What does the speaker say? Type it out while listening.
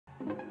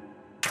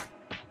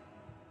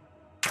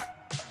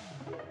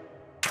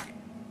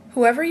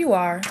Whoever you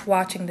are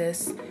watching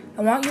this,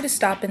 I want you to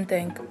stop and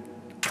think.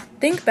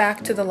 Think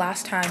back to the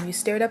last time you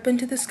stared up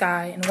into the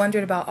sky and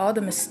wondered about all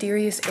the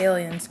mysterious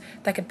aliens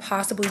that could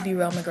possibly be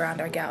roaming around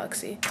our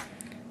galaxy.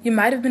 You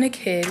might have been a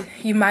kid,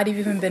 you might have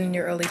even been in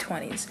your early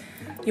 20s.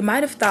 You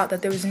might have thought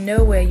that there was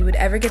no way you would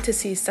ever get to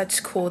see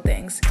such cool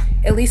things,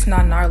 at least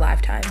not in our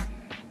lifetime.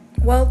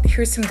 Well,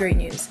 here's some great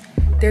news.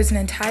 There's an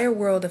entire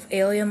world of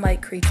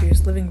alien-like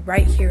creatures living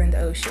right here in the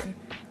ocean,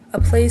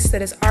 a place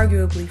that is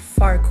arguably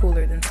far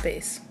cooler than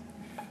space.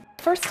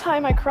 First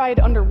time I cried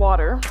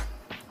underwater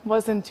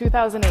was in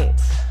 2008,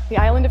 the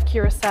island of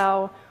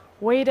Curacao,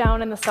 way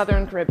down in the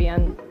southern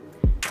Caribbean.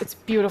 It's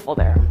beautiful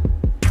there.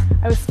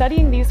 I was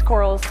studying these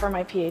corals for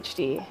my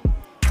PhD,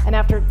 and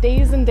after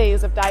days and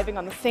days of diving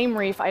on the same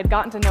reef, I had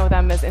gotten to know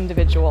them as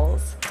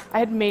individuals. I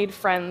had made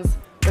friends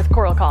with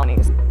coral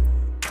colonies.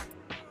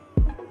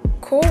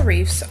 Coral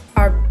reefs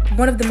are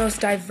one of the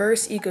most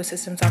diverse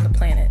ecosystems on the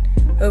planet.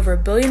 Over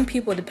 1 billion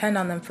people depend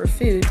on them for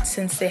food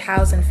since they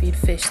house and feed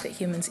fish that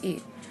humans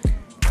eat.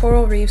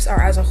 Coral reefs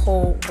are as a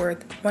whole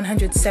worth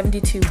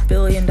 $172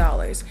 billion,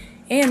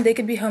 and they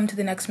could be home to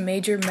the next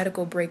major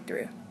medical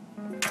breakthrough.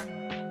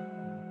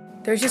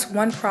 There's just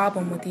one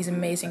problem with these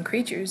amazing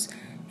creatures.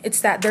 It's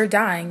that they're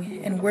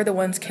dying, and we're the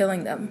ones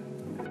killing them.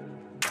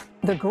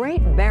 The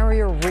Great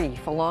Barrier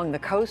Reef along the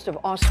coast of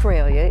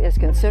Australia is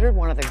considered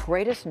one of the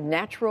greatest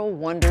natural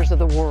wonders of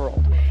the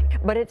world,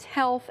 but its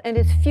health and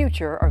its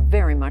future are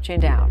very much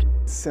in doubt.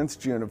 Since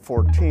June of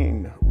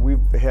 14,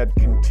 we've had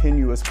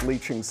continuous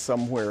bleaching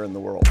somewhere in the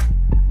world.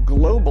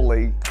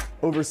 Globally,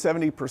 over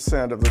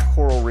 70% of the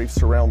coral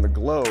reefs around the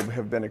globe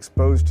have been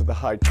exposed to the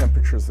high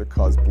temperatures that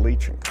cause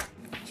bleaching.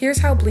 Here's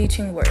how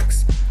bleaching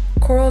works.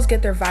 Corals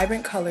get their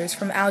vibrant colors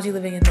from algae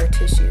living in their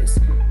tissues.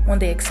 When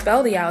they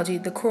expel the algae,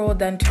 the coral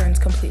then turns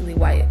completely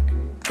white.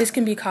 This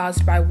can be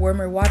caused by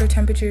warmer water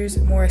temperatures,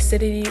 more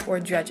acidity, or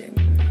dredging.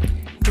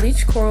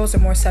 Bleached corals are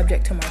more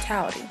subject to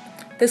mortality.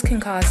 This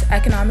can cause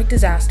economic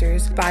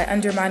disasters by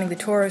undermining the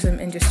tourism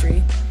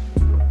industry,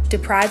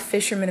 deprive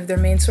fishermen of their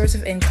main source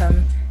of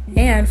income,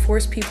 and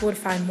force people to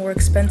find more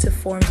expensive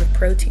forms of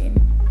protein.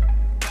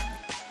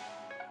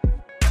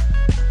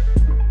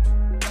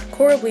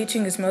 Coral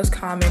bleaching is most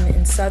common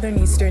in southern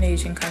Eastern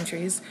Asian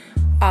countries,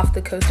 off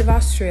the coast of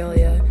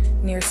Australia,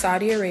 near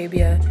Saudi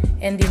Arabia,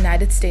 and the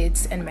United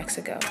States and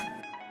Mexico.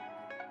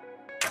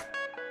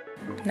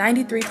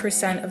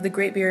 93% of the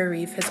Great Barrier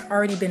Reef has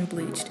already been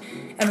bleached,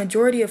 and the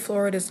majority of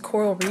Florida's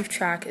coral reef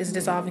tract is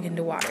dissolving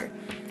into water.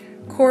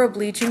 Coral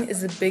bleaching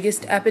is the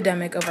biggest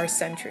epidemic of our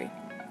century.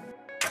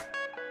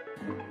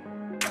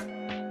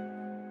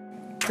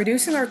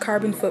 Reducing our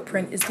carbon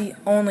footprint is the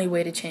only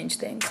way to change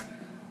things.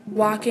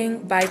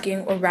 Walking, biking,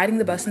 or riding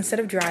the bus instead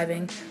of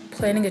driving,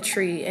 planting a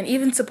tree, and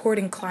even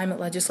supporting climate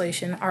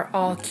legislation are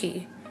all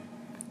key.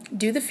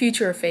 Do the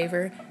future a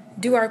favor,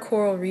 do our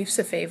coral reefs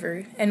a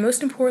favor, and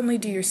most importantly,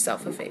 do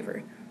yourself a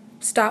favor.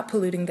 Stop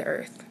polluting the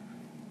earth.